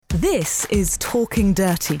This is Talking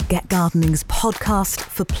Dirty, Get Gardening's podcast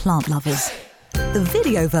for plant lovers. The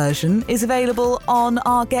video version is available on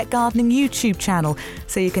our Get Gardening YouTube channel,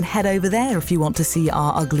 so you can head over there if you want to see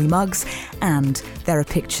our ugly mugs, and there are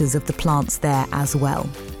pictures of the plants there as well.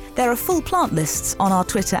 There are full plant lists on our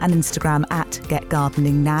Twitter and Instagram at Get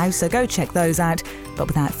Gardening Now, so go check those out. But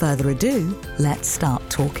without further ado, let's start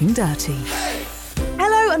Talking Dirty.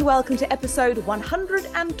 Hello and welcome to episode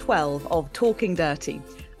 112 of Talking Dirty.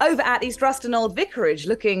 Over at East Ruston Old Vicarage,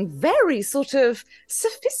 looking very sort of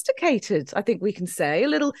sophisticated, I think we can say. A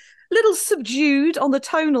little subdued on the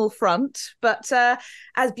tonal front, but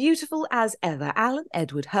as beautiful as ever. Alan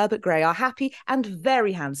Edward Herbert Gray, our happy and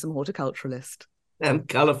very handsome horticulturalist. And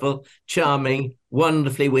colourful, charming,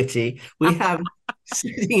 wonderfully witty. We have,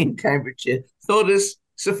 sitting in Cambridgeshire, Thordis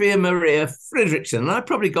Sophia Maria Fredrickson. And I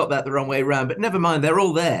probably got that the wrong way around, but never mind, they're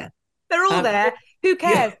all there. They're all there. Who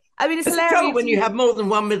cares? Yeah. I mean, it's hilarious. Trouble when you have more than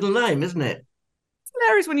one middle name, isn't it? It's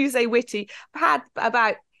hilarious when you say witty. I've had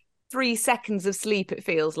about 3 seconds of sleep, it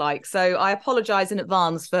feels like. So I apologise in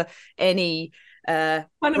advance for any... Kind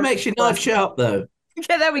of makes your knife sharp, though.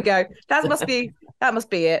 Yeah, there we go. That must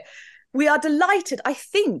be it. We are delighted, I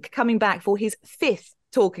think, coming back for his 5th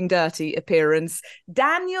Talking Dirty appearance,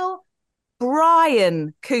 Daniel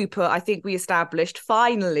Brian Cooper. I think we established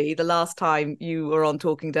finally the last time you were on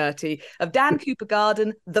Talking Dirty, of Dan Cooper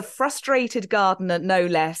Garden, the frustrated gardener, no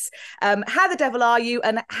less. How the devil are you,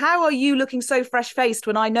 and how are you looking so fresh-faced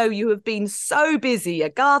when I know you have been so busy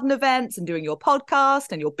at garden events and doing your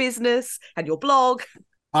podcast and your business and your blog?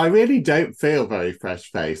 I really don't feel very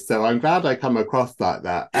fresh-faced, so I'm glad I come across like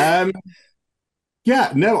that.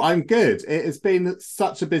 Yeah, no, I'm good. It has been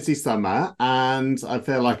such a busy summer and I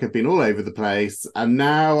feel like I've been all over the place. And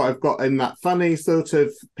now I've got in that funny sort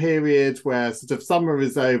of period where sort of summer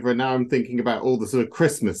is over and now I'm thinking about all the sort of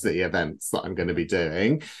Christmassy events that I'm going to be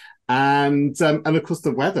doing. And of course,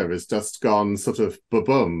 the weather has just gone sort of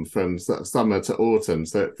ba-boom from sort of summer to autumn.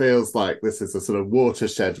 So it feels like this is a sort of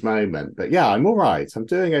watershed moment. But yeah, I'm all right. I'm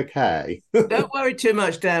doing okay. Don't worry too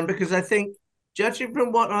much, Dan, because I think, judging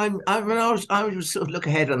from what I was sort of look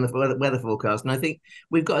ahead on the weather forecast, and I think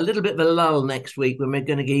we've got a little bit of a lull next week when we're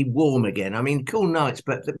going to get warm again. I mean, cool nights,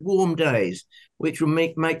 but the warm days, which will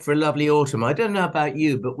make for a lovely autumn. I don't know about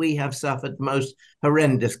you, but we have suffered most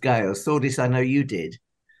horrendous gales. Thordis, I know you did.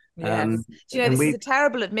 Yes. Do you know, this is a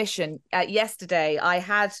terrible admission. Yesterday, I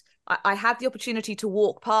had the opportunity to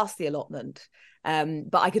walk past the allotment.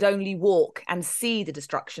 But I could only walk and see the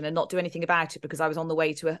destruction and not do anything about it because I was on the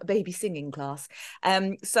way to a baby singing class.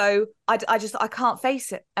 So I can't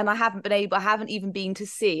face it, and I haven't even been to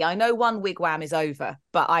see. I know one wigwam is over,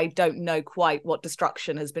 but I don't know quite what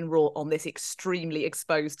destruction has been wrought on this extremely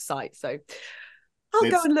exposed site. So I'll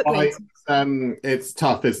go and look later. It's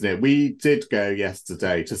tough, isn't it? We did go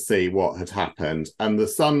yesterday to see what had happened, and the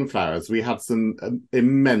sunflowers, we had some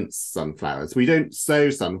immense sunflowers. We don't sow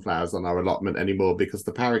sunflowers on our allotment anymore because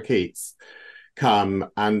the parakeets come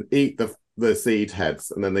and eat the seed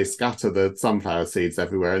heads, and then they scatter the sunflower seeds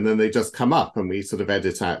everywhere, and then they just come up and we sort of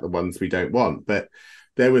edit out the ones we don't want. But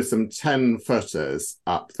there were some 10-footers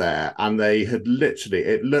up there, and they had literally,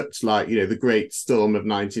 it looked like, the Great Storm of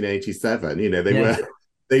 1987.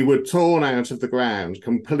 They were torn out of the ground,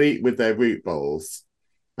 complete with their root balls.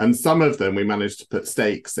 And some of them we managed to put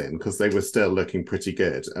stakes in because they were still looking pretty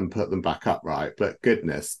good and put them back upright. But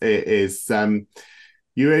goodness, it is,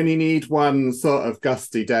 you only need one sort of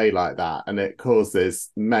gusty day like that and it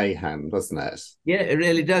causes mayhem, doesn't it? Yeah, it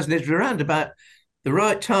really does. And it's around about the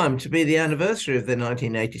right time to be the anniversary of the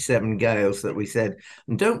 1987 gales that we said,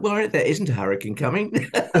 and don't worry, there isn't a hurricane coming.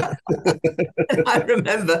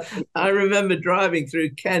 I remember driving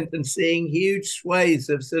through Kent and seeing huge swathes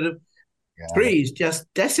of sort of trees just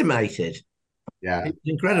decimated. Yeah, it's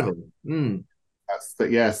incredible.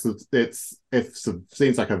 Yes, it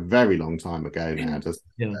seems like a very long time ago now, doesn't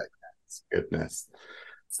it? Yeah. Goodness.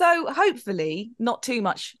 So hopefully not too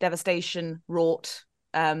much devastation wrought.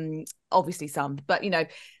 Obviously some, but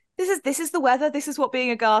this is the weather. This is what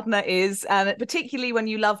being a gardener is, and particularly when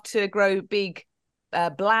you love to grow big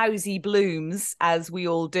blousy blooms, as we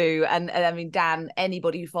all do. And I mean, Dan,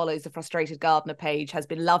 anybody who follows the Frustrated Gardener page has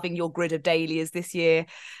been loving your grid of dahlias this year,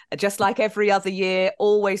 just like every other year.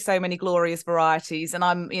 Always so many glorious varieties, and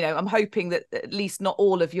I'm hoping that at least not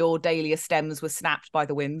all of your dahlia stems were snapped by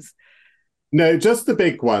the winds. No, just the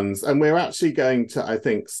big ones. And we're actually going to, I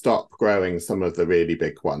think, stop growing some of the really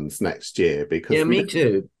big ones next year because me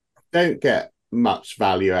too. Don't get much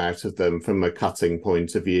value out of them from a cutting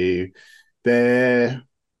point of view. I'm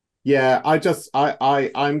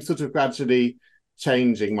sort of gradually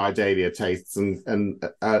changing my dahlia tastes and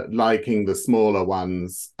liking the smaller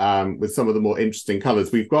ones with some of the more interesting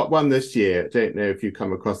colours. We've got one this year, I don't know if you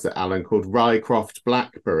come across it, Alan, called Ryecroft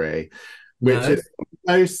Blackberry, which is the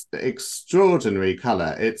most extraordinary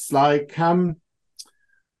colour. It's like a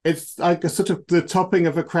sort of the topping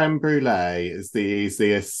of a creme brulee is the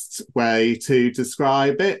easiest way to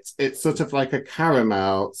describe it. It's sort of like a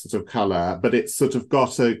caramel sort of colour, but it's sort of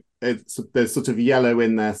got there's sort of yellow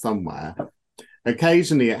in there somewhere.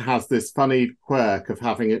 Occasionally it has this funny quirk of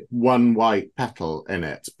having one white petal in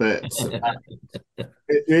it, but it's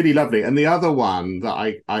really lovely. And the other one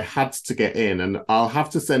that I had to get in, and I'll have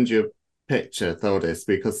to send you a picture, Thordis,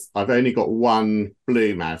 because I've only got one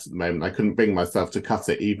bloom out at the moment. I couldn't bring myself to cut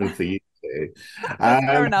it even for you two.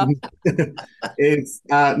 Fair enough. It's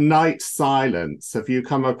Night Silence. Have you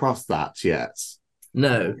come across that yet?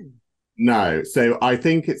 No. So I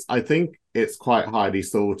think it's quite highly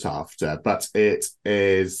sought after, but it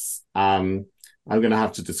is I'm going to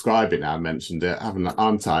have to describe it now. I mentioned it,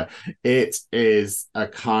 aren't I? It is a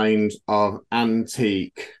kind of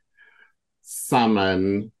antique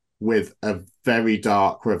salmon with a very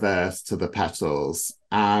dark reverse to the petals,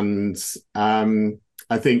 and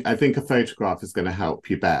I think a photograph is going to help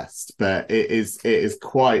you best. But it is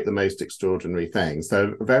quite the most extraordinary thing.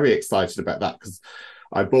 So very excited about that, because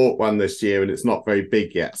I bought one this year and it's not very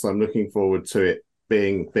big yet. So I'm looking forward to it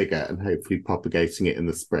being bigger and hopefully propagating it in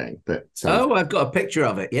the spring. But I've got a picture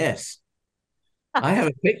of it. Yes, I have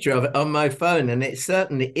a picture of it on my phone, and it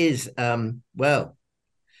certainly is a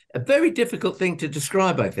very difficult thing to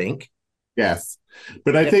describe, I think. Yes,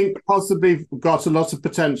 but I think possibly got a lot of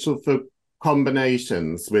potential for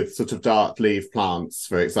combinations with sort of dark leaf plants,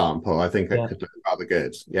 for example. I think it could look rather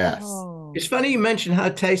good. Yes. Oh. It's funny you mentioned how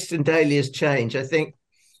taste in dahlias change.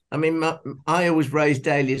 I always raise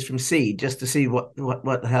dahlias from seed just to see what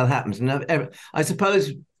the hell happens. And I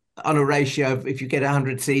suppose on a ratio of, if you get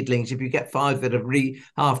 100 seedlings, if you get 5 that are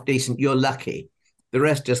half decent, you're lucky. The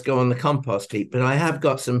rest just go on the compost heap. But I have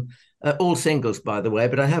got some, all singles, by the way,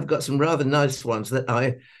 but I have got some rather nice ones that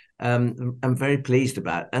I am very pleased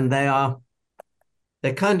about. And they're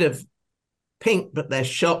kind of pink, but they're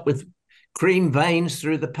shot with cream veins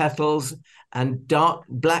through the petals and dark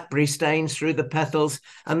blackberry stains through the petals.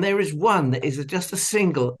 And there is one that is just a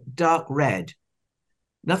single dark red.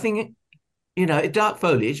 Nothing, dark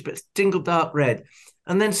foliage, but single dark red.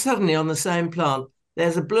 And then suddenly on the same plant,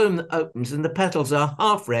 there's a bloom that opens and the petals are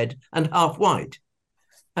half red and half white.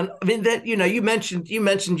 And I mean, you mentioned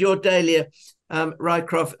your Dahlia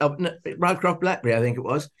Ryecroft Blackberry, I think it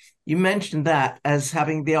was. You mentioned that as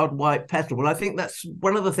having the odd white petal. Well, I think that's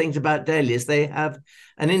one of the things about dahlias. They have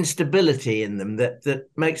an instability in them that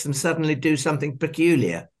makes them suddenly do something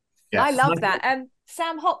peculiar. Yes. I love that.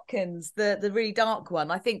 Sam Hopkins, the really dark one,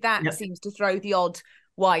 I think that seems to throw the odd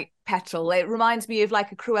white petal. It reminds me of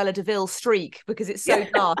like a Cruella de Vil streak, because it's so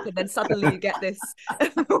dark and then suddenly you get this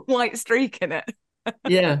white streak in it.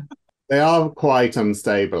 Yeah. They are quite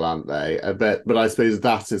unstable, aren't they? But I suppose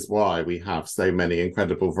that is why we have so many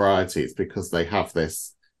incredible varieties, because they have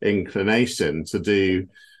this inclination to do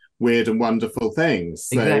weird and wonderful things.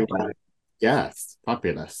 So, exactly. Yes,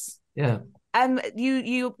 fabulous. Yeah.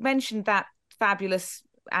 You mentioned that fabulous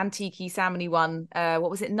antique salmony one.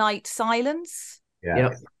 What was it? Night Silence. Yeah.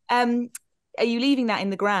 Are you leaving that in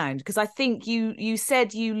the ground? Because I think you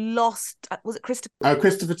said you lost. Was it Christopher?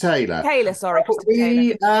 Christopher Taylor. Sorry, Christopher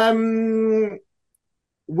Taylor.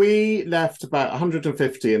 We left about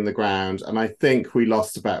 150 in the ground, and I think we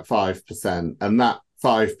lost about 5%, and that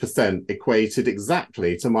 5% equated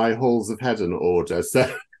exactly to my Halls of Heaven order.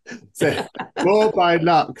 So more by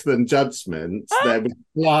luck than judgment, there was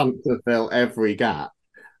a plant to fill every gap.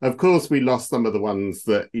 Of course, we lost some of the ones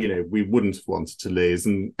that, we wouldn't have wanted to lose,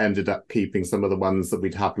 and ended up keeping some of the ones that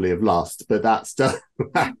we'd happily have lost. But that's just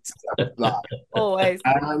life. Always.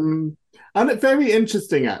 And it's very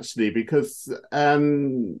interesting, actually, because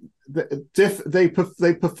they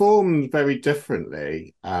performed very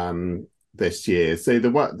differently this year.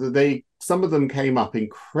 So some of them came up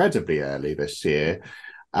incredibly early this year,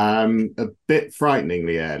 a bit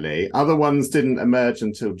frighteningly early. Other ones didn't emerge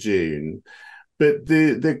until June. But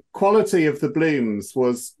the quality of the blooms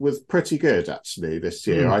was pretty good, actually, this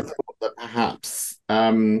year. I thought that perhaps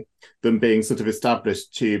them being sort of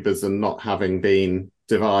established tubers and not having been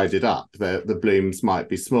divided up, the blooms might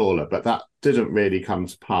be smaller, but that didn't really come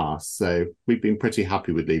to pass. So we've been pretty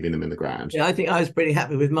happy with leaving them in the ground. Yeah, I think I was pretty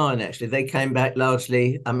happy with mine, actually. They came back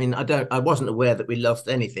largely. I mean, I wasn't aware that we lost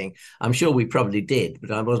anything. I'm sure we probably did, but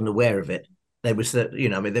I wasn't aware of it. They were so,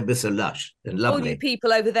 they were so lush and lovely. All you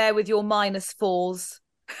people over there with your -4s.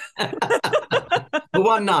 For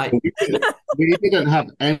one night. We didn't have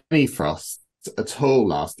any frost at all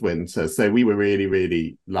last winter, so we were really,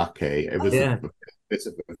 really lucky. It was a bit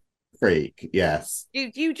of a freak, yes.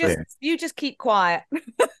 You just keep quiet.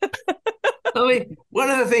 I mean, one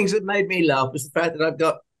of the things that made me laugh was the fact that I've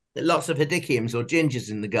got lots of hedychiums or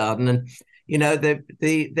gingers in the garden, and you know,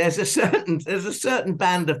 there's a certain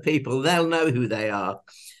band of people, they'll know who they are,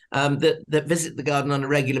 that visit the garden on a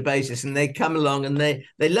regular basis, and they come along and they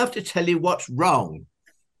love to tell you what's wrong,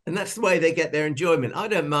 and that's the way they get their enjoyment. I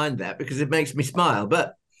don't mind that because it makes me smile,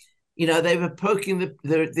 but you know, they were poking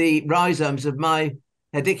the rhizomes of my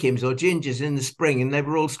hedychiums or gingers in the spring, and they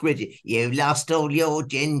were all squidgy. You lost all your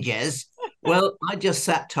gingers. Well, I just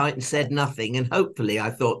sat tight and said nothing, and hopefully I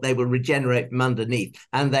thought they will regenerate from underneath,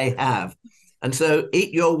 and they have. And so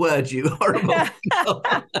eat your words, you horrible people.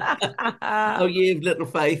 Oh, you have little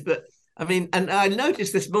faith. But I mean, and I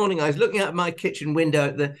noticed this morning, I was looking out my kitchen window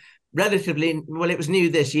at the relatively, well, it was new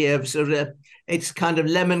this year, sort of, it's kind of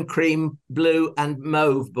lemon cream, blue and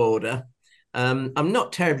mauve border. I'm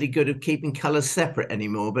not terribly good at keeping colours separate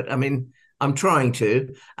anymore, but I mean, I'm trying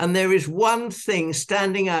to. And there is one thing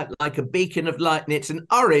standing out like a beacon of light, and it's an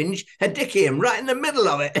orange hedychium right in the middle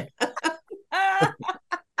of it.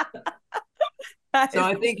 So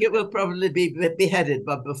I think it will probably be beheaded,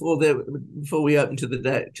 but before we open to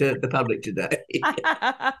the public today.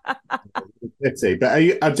 Pity.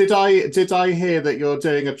 But did I hear that you're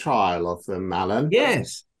doing a trial of them, Alan?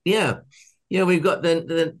 Yes. Yeah. We've got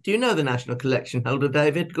the. Do you know the National Collection holder,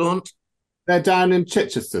 David Gaunt? They're down in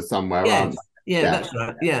Chichester somewhere, aren't they? Yeah, that's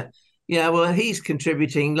right. Yeah. Well, he's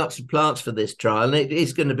contributing lots of plants for this trial, and it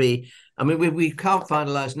is going to be. I mean, we can't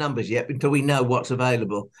finalise numbers yet until we know what's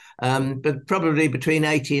available. But probably between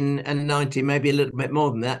 18 and 90, maybe a little bit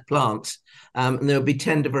more than that, plants. And there'll be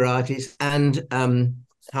tender varieties and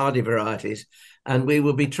hardy varieties. And we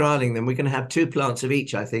will be trialling them. We're going to have 2 plants of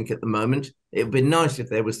each, I think, at the moment. It would be nice if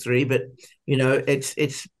there was 3, but you know,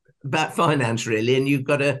 it's about finance really, and you've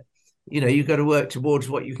got to work towards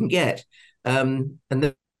what you can get. And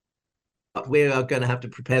then we are going to have to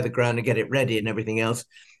prepare the ground and get it ready and everything else.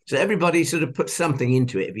 So everybody sort of puts something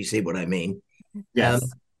into it, if you see what I mean. Yes.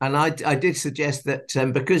 And I did suggest that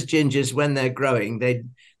because gingers, when they're growing, they'd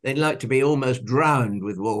like to be almost drowned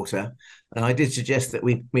with water. And I did suggest that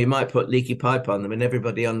we might put leaky pipe on them, and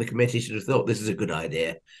everybody on the committee should have thought this is a good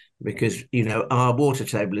idea because, you know, our water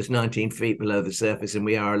table is 19 feet below the surface and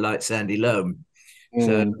we are a light sandy loam.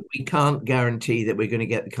 So we can't guarantee that we're going to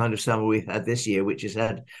get the kind of summer we've had this year, which has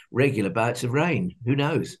had regular bouts of rain. Who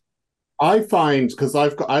knows? I find, because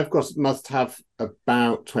I've got must have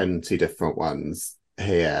about 20 different ones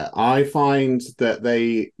here. I find that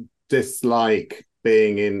they dislike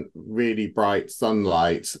being in really bright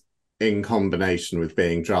sunlight in combination with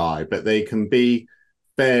being dry, but they can be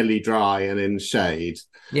fairly dry and in shade.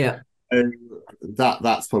 Yeah. So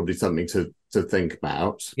that's probably something to think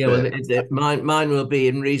about. Yeah, but mine will be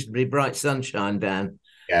in reasonably bright sunshine, Dan.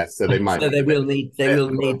 Yeah, so they might. So they will need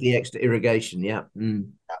the extra irrigation. Yeah.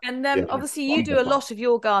 Mm. And obviously you do a lot of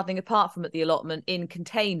your gardening apart from at the allotment in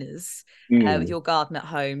containers with your garden at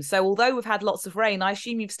home. So although we've had lots of rain, I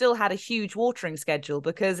assume you've still had a huge watering schedule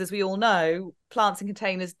because, as we all know, plants in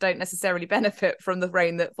containers don't necessarily benefit from the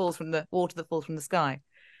rain that falls from the water that falls from the sky.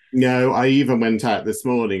 No, I even went out this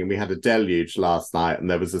morning and we had a deluge last night,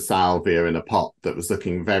 and there was a salvia in a pot that was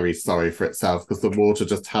looking very sorry for itself because the water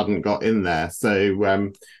just hadn't got in there.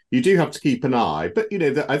 So you do have to keep an eye. But, you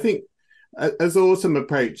know, I think as autumn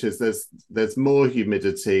approaches, there's more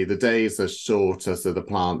humidity, the days are shorter, so the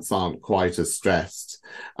plants aren't quite as stressed.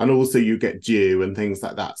 And also you get dew and things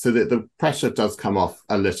like that, so that the pressure does come off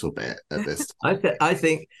a little bit at this time. I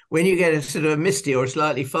think when you get a sort of a misty or a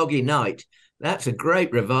slightly foggy night, that's a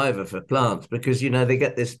great reviver for plants because, you know, they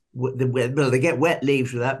get they get wet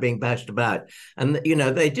leaves without being bashed about. And, you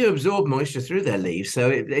know, they do absorb moisture through their leaves.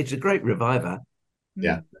 So it's a great reviver.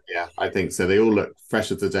 Yeah, I think so. They all look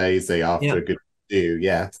fresh as a daisy after a good dew,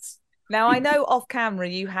 yes. Now, I know off camera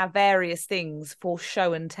you have various things for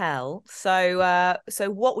show and tell. So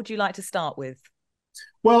what would you like to start with?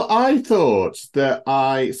 Well, I thought that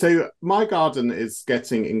so my garden is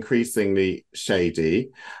getting increasingly shady,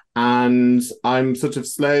 and I'm sort of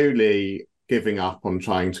slowly giving up on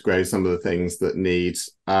trying to grow some of the things that need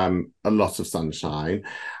a lot of sunshine.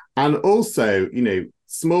 And also, you know,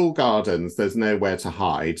 small gardens, there's nowhere to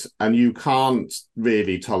hide, and you can't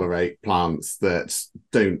really tolerate plants that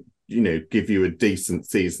don't, you know, give you a decent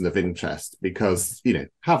season of interest because, you know,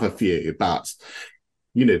 have a few, but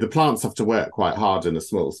you know, the plants have to work quite hard in a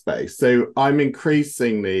small space. So I'm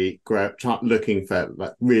increasingly looking for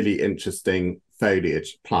like really interesting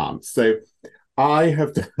foliage plants. So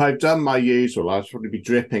I've done my usual. I'll probably be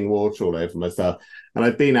dripping water all over myself, and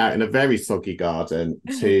I've been out in a very soggy garden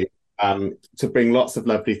to bring lots of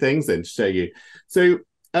lovely things in to show you. So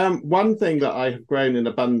one thing that I have grown in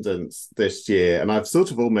abundance this year, and I've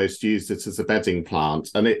sort of almost used it as a bedding plant,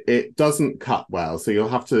 and it doesn't cut well, so you'll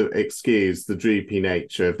have to excuse the droopy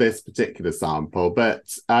nature of this particular sample, but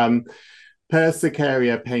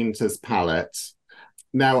Persicaria painter's palette.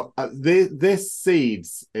 Now, this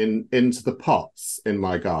seeds into the pots in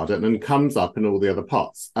my garden and comes up in all the other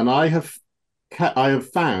pots. And I have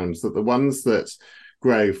found that the ones that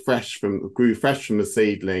grew fresh from a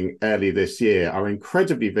seedling early this year are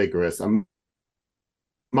incredibly vigorous and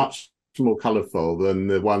much more colourful than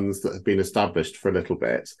the ones that have been established for a little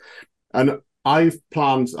bit. And I've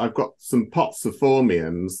got some pots of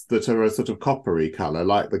phormiums that are a sort of coppery colour,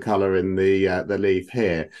 like the colour in the leaf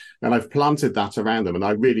here. And I've planted that around them. And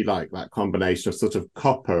I really like that combination of sort of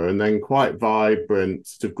copper and then quite vibrant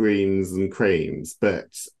sort of greens and creams.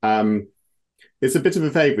 But it's a bit of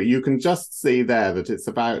a favourite. You can just see there that it's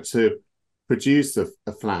about to produce a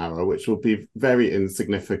flower, which will be very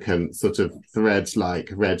insignificant, sort of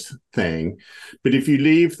thread-like red thing. But if you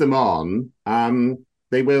leave them on,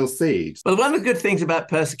 they will seed. Well, one of the good things about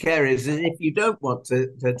Persicaria is that if you don't want to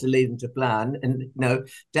leave them to flower, and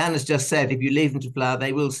Dan has just said if you leave them to flower,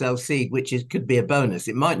 they will sell seed, which could be a bonus.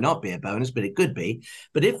 It might not be a bonus, but it could be.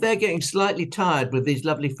 But if they're getting slightly tired with these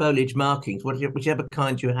lovely foliage markings, whichever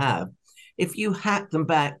kind you have, if you hack them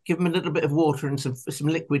back, give them a little bit of water and some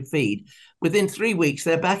liquid feed, within 3 weeks,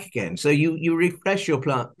 they're back again. So you refresh your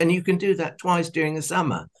plant, and you can do that twice during the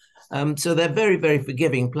summer. So they're very, very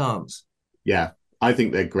forgiving plants. Yeah. I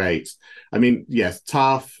think they're great. I mean, yes,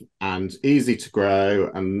 tough and easy to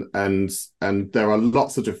grow, and there are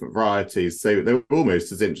lots of different varieties. So they're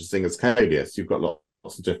almost as interesting as coleus. You've got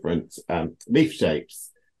lots of different leaf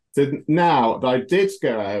shapes. So now I did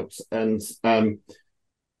go out and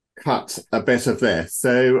cut a bit of this.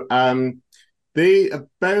 So the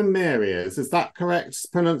Boehmerias, is that correct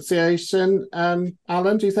pronunciation,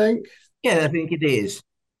 Alan? Do you think? Yeah, I think it is.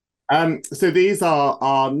 So these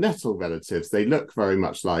are nettle relatives. They look very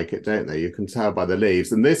much like it, don't they? You can tell by the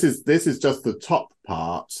leaves. And this is just the top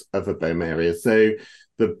part of a Boehmeria. So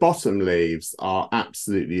the bottom leaves are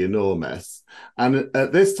absolutely enormous. And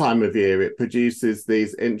at this time of year, it produces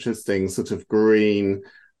these interesting sort of green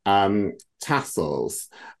tassels.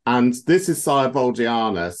 And this is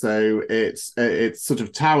sieboldiana, so it sort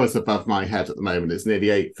of towers above my head at the moment. It's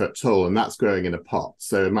nearly 8 foot tall, and that's growing in a pot.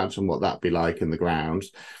 So imagine what that'd be like in the ground.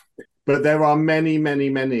 But there are many, many,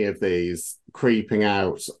 many of these creeping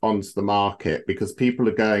out onto the market because people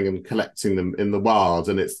are going and collecting them in the wild.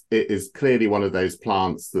 And it is clearly one of those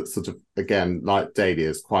plants that sort of, again, like Dahlia,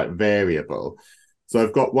 is quite variable. So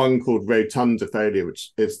I've got one called rotundifolia,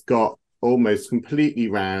 which it's got almost completely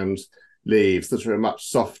round leaves that are a much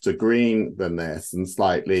softer green than this and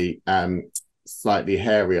slightly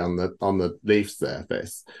hairy on the leaf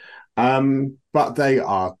surface. But they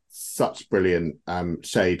are such brilliant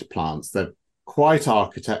shade plants. They're quite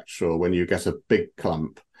architectural when you get a big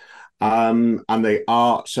clump. And they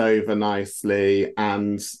arch over nicely,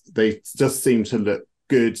 and they just seem to look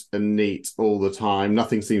good and neat all the time.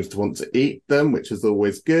 Nothing seems to want to eat them, which is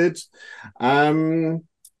always good.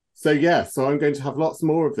 So I'm going to have lots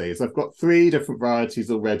more of these. I've got 3 different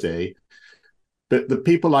varieties already. But the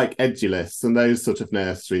people like Edulis and those sort of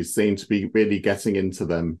nurseries seem to be really getting into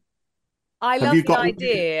them. I love the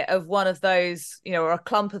idea of one of those, or a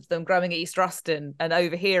clump of them growing at East Ruston, and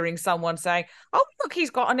overhearing someone saying, "Oh, look, he's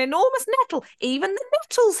got an enormous nettle. Even the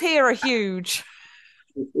nettles here are huge."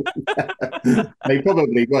 They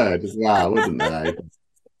probably would as well, wouldn't they?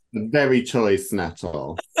 A very choice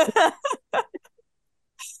nettle.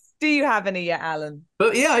 Do you have any yet, Alan?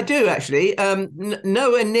 But yeah, I do actually.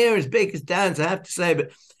 Nowhere near as big as Dan's, I have to say, but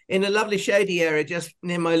in a lovely shady area just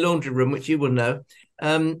near my laundry room, which you will know.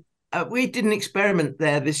 We did an experiment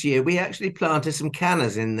there this year. We actually planted some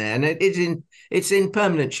cannas in there, and it's in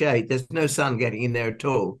permanent shade. There's no sun getting in there at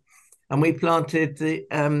all. And we planted the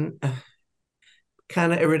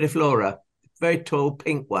Canna iridiflora, very tall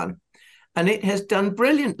pink one. And it has done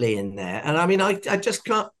brilliantly in there. And I mean, I just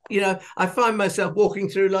can't, I find myself walking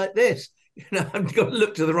through like this. I've got to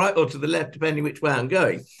look to the right or to the left, depending which way I'm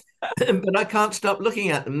going. But I can't stop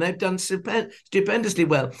looking at them. They've done stupendously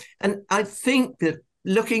well. And I think that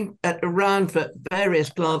looking around for various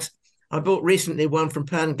plants, I bought recently one from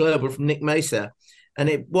Pan Global from Nick Mesa, and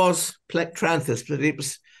it was Plectranthus, but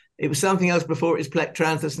it was something else before it was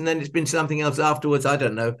Plectranthus, and then it's been something else afterwards. I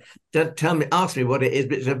don't know. Don't ask me what it is,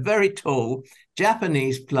 but it's a very tall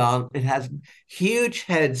Japanese plant. It has huge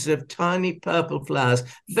heads of tiny purple flowers,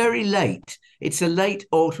 very late. It's a late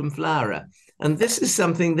autumn flower. And this is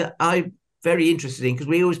something that I'm very interested in, because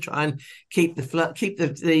we always try and keep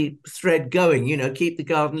the thread going, keep the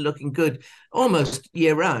garden looking good almost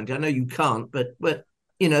year round. I know you can't, but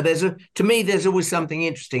to me, there's always something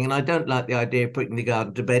interesting, and I don't like the idea of putting the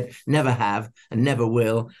garden to bed. Never have and never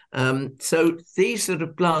will. So these sort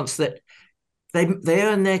of plants that they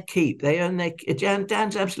earn their keep. They earn their.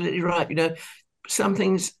 Dan's absolutely right. Some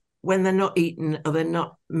things, when they're not eaten or they're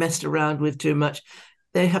not messed around with too much,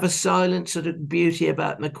 they have a silent sort of beauty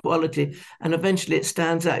about them, a quality, and eventually it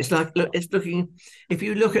stands out. It's like, if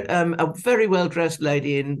you look at a very well-dressed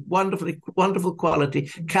lady in wonderful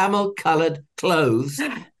quality, camel-coloured clothes,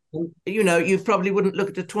 you probably wouldn't look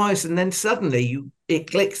at her twice, and then suddenly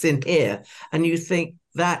it clicks in here, and you think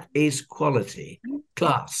that is quality,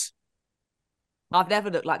 class. I've never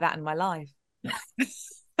looked like that in my life.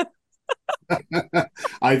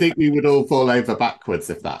 I think we would all fall over backwards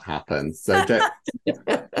if that happens. So don't,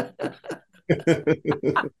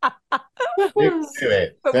 don't do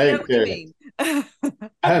it. Don't do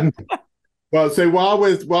it. Well, so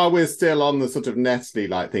while we're still on the sort of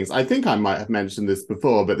Nestle-like things, I think I might have mentioned this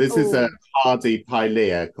before, but this is a hardy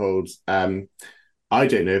Pilea called I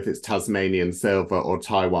don't know if it's Tasmanian Silver or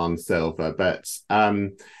Taiwan Silver, but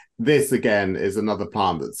this again is another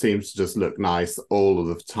plant that seems to just look nice all of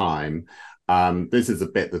the time. This is a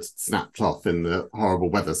bit that's snapped off in the horrible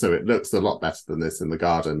weather, so it looks a lot better than this in the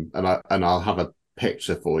garden. And I'll have a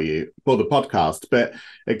picture for you for the podcast. But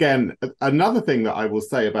again, another thing that I will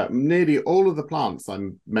say about nearly all of the plants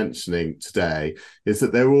I'm mentioning today is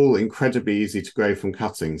that they're all incredibly easy to grow from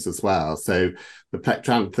cuttings as well. So the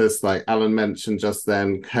Plectranthus, like Alan mentioned just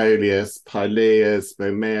then, Coleus, Pileas,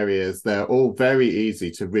 Boehmerias, they're all very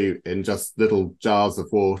easy to root in just little jars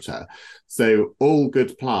of water. So all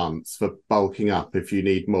good plants for bulking up if you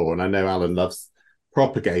need more. And I know Alan loves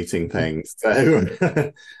propagating things.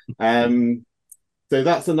 So so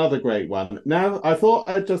that's another great one. Now, I thought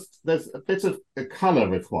there's a bit of a colour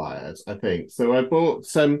required, I think. So I bought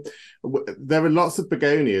there are lots of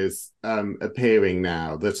begonias appearing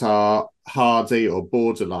now that are hardy or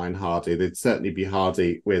borderline hardy. They'd certainly be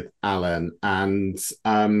hardy with Alan. And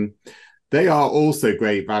they are also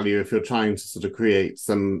great value if you're trying to sort of create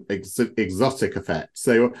some exotic effect.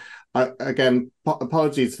 So again,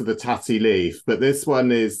 apologies for the tatty leaf, but this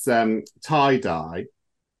one is Tye Dye.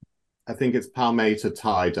 I think it's palmata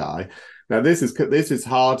Tye Dye. Now this is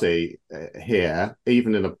hardy here,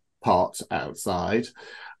 even in a pot outside.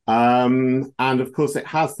 And of course it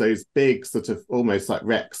has those big sort of almost like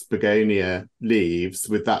Rex begonia leaves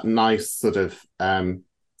with that nice sort of I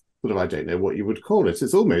don't know what you would call it.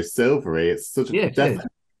 It's almost silvery. It's sort of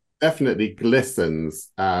definitely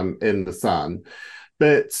glistens in the sun.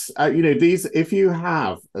 But these, if you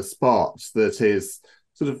have a spot that is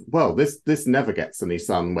sort of, this never gets any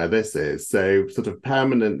sun where this is, so sort of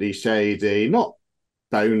permanently shady, not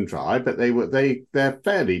bone dry, but they're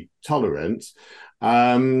fairly tolerant.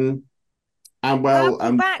 And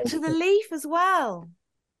back to the leaf as well.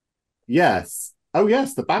 Yes. Oh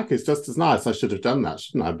yes, the back is just as nice. I should have done that,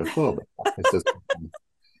 shouldn't I, before?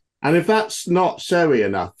 And if that's not showy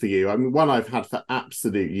enough for you, I mean, one I've had for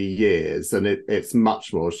absolutely years, and it's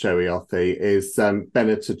much more showy offy, is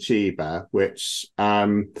Benitochiba, which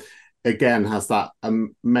again has that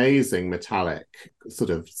amazing metallic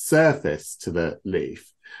sort of surface to the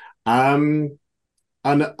leaf. And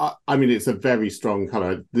I mean, it's a very strong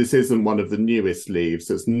colour. This isn't one of the newest leaves,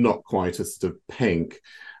 so it's not quite as sort of pink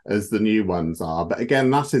as the new ones are. But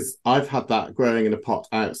again, I've had that growing in a pot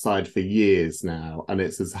outside for years now, and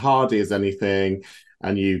it's as hardy as anything,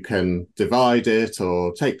 and you can divide it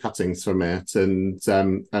or take cuttings from it and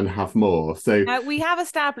have more. So now, we have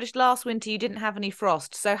established last winter you didn't have any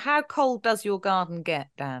frost. So how cold does your garden get,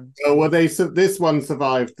 Dan? Oh, well, this one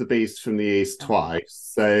survived the beast from the east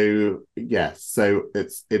twice. So yes, so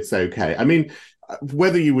it's okay. I mean,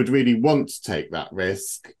 whether you would really want to take that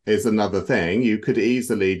risk is another thing. You could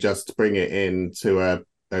easily just bring it into a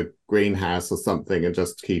greenhouse or something and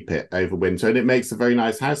just keep it over winter. And it makes a very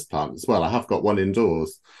nice house plant as well. I have got one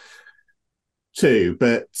indoors too.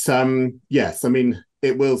 But yes, I mean,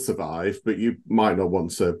 it will survive, but you might not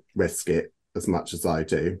want to risk it as much as I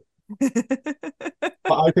do. But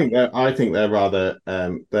I think they're rather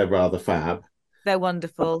fab. They're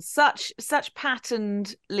wonderful. Such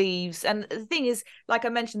patterned leaves. And the thing is, like I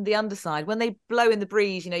mentioned, the underside, when they blow in the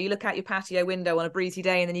breeze, you look out your patio window on a breezy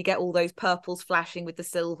day and then you get all those purples flashing with the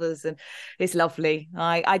silvers, and it's lovely.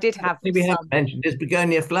 I did have we haven't mentioned is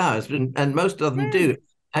begonia flowers, and most of them do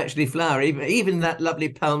actually flower. Even that lovely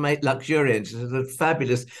palmate luxurians, the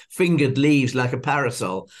fabulous fingered leaves like a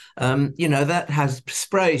parasol. That has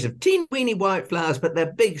sprays of teeny weeny white flowers, but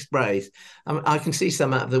they're big sprays. I can see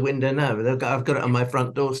some out of the window now. I've got it on my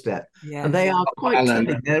front doorstep, and they are quite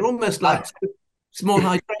stunning. They're almost like small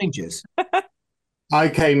hydrangeas. I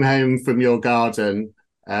came home from your garden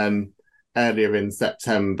earlier in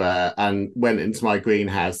September and went into my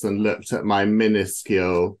greenhouse and looked at my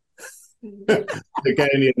minuscule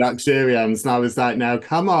Begonia luxurians, and I was like, now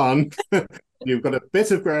come on, you've got a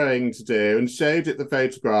bit of growing to do, and showed it the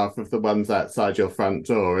photograph of the ones outside your front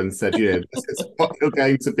door and said, this is what you're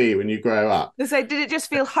going to be when you grow up. So did it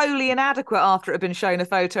just feel wholly inadequate after it had been shown a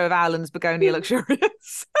photo of Alan's Begonia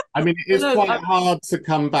luxurians? I mean, it is quite hard to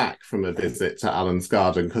come back from a visit to Alan's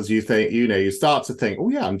garden, because you think, you start to think,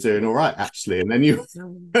 oh yeah, I'm doing all right actually, and then you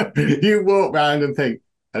you walk around and think,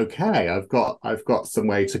 okay, I've got some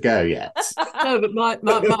way to go yet. No,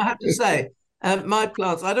 but I have to say, my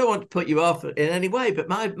plants, I don't want to put you off in any way, but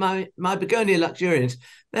my Begonia luxurians,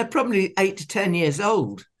 they're probably 8 to 10 years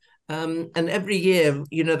old. And every year,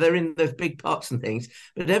 they're in those big pots and things,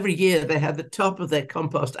 but every year they have the top of their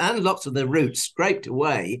compost and lots of the roots scraped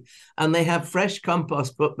away, and they have fresh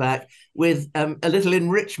compost put back with a little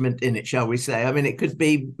enrichment in it, shall we say. I mean, it could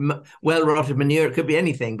be well-rotted manure, it could be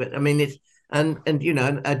anything, but I mean, it's and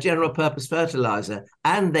a general purpose fertilizer,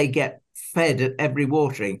 and they get fed at every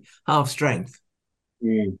watering half strength.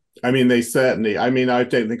 I mean, they certainly, I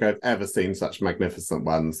don't think I've ever seen such magnificent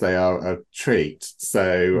ones. They are a treat.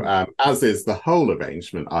 So as is the whole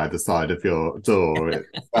arrangement either side of your door.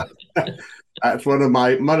 That's one of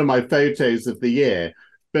my photos of the year.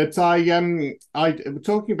 But I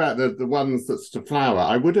talking about the ones that's to flower,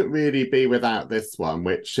 I wouldn't really be without this one,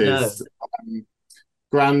 which is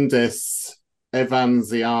grandis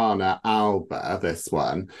evansiana alba. This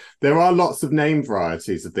one, there are lots of name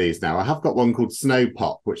varieties of these now. I have got one called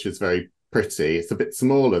Snowpop, which is very pretty. It's a bit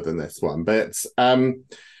smaller than this one, but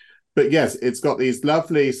yes, it's got these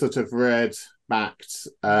lovely sort of red backed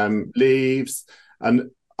leaves,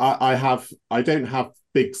 and I don't have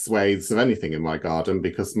big swathes of anything in my garden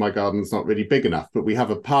because my garden's not really big enough, but we have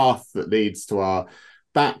a path that leads to our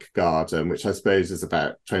back garden, which I suppose is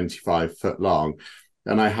about 25 foot long,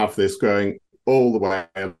 and I have this growing all the way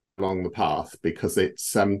along the path because it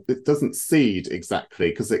doesn't seed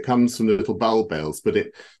exactly because it comes from the little bulbils, but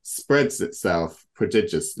it spreads itself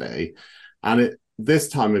prodigiously. And this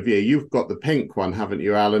time of year, you've got the pink one, haven't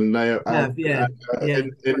you, Alan?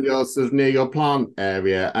 In your sort of near your plant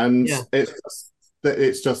area, and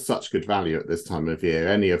it's just such good value at this time of year.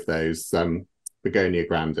 Any of those Begonia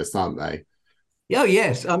grandis, aren't they? Oh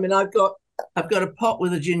yes, I mean I've got a pot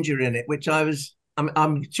with a ginger in it, which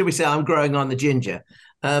should we say I'm growing on the ginger,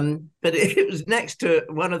 but it was next to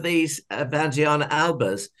one of these evansiana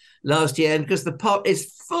albas last year, and because the pot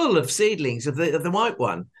is full of seedlings of the white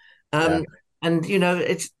one, and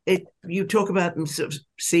you talk about them sort of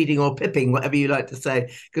seeding or pipping, whatever you like to say,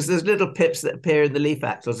 because there's little pips that appear in the leaf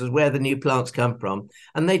axils is where the new plants come from,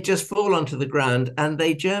 and they just fall onto the ground and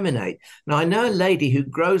they germinate. Now I know a lady who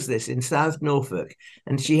grows this in South Norfolk,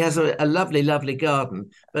 and she has a lovely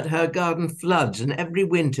garden, but her garden floods, and every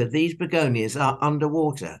winter these begonias are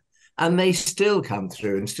underwater, and they still come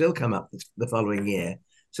through and still come up the following year.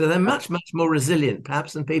 So they're much more resilient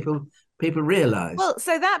perhaps than people realise. Well,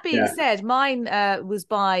 so that being said, mine was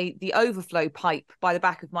by the overflow pipe by the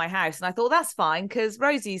back of my house, and I thought that's fine because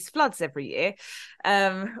Rosie's floods every year,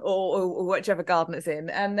 or whichever garden it's in,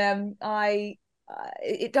 and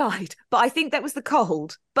it died. But I think that was the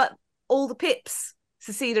cold. But all the pips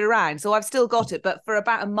seceded around, so I've still got it. But for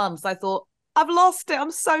about a month, I thought, I've lost it.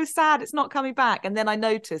 I'm so sad. It's not coming back. And then I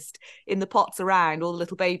noticed in the pots around all the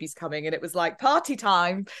little babies coming, and it was like party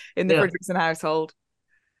time in the Fredrickson household.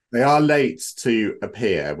 They are late to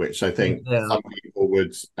appear, which I think some people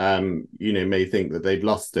would, may think that they've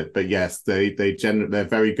lost it. But yes, they're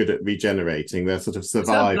very good at regenerating. They're sort of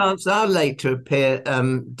surviving. Some plants are late to appear,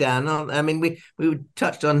 Dan. I mean, we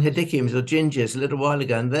touched on hedychiums or gingers a little while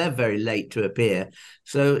ago, and they're very late to appear.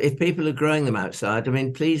 So if people are growing them outside, I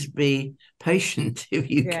mean, please be patient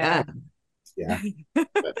if you can. Yeah.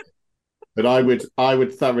 But I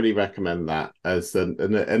would thoroughly recommend that as and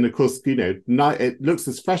of course, it looks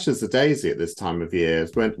as fresh as a daisy at this time of year.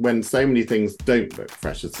 When so many things don't look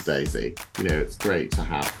fresh as a daisy, it's great to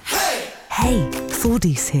have. Hey,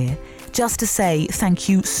 Thordis here. just to say thank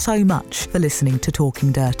you so much for listening to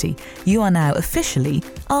Talking Dirty. You are now officially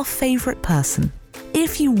our favourite person.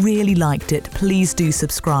 If you really liked it, please do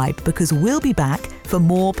subscribe, because we'll be back for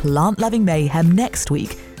more plant-loving mayhem next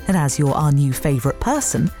week. And as you're our new favourite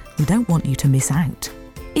person, we don't want you to miss out.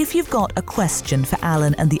 If you've got a question for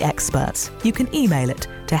Alan and the experts, you can email it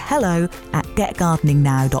to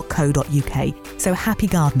hello@getgardeningnow.co.uk. So happy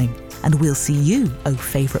gardening, and we'll see you, oh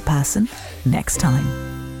favourite person, next time.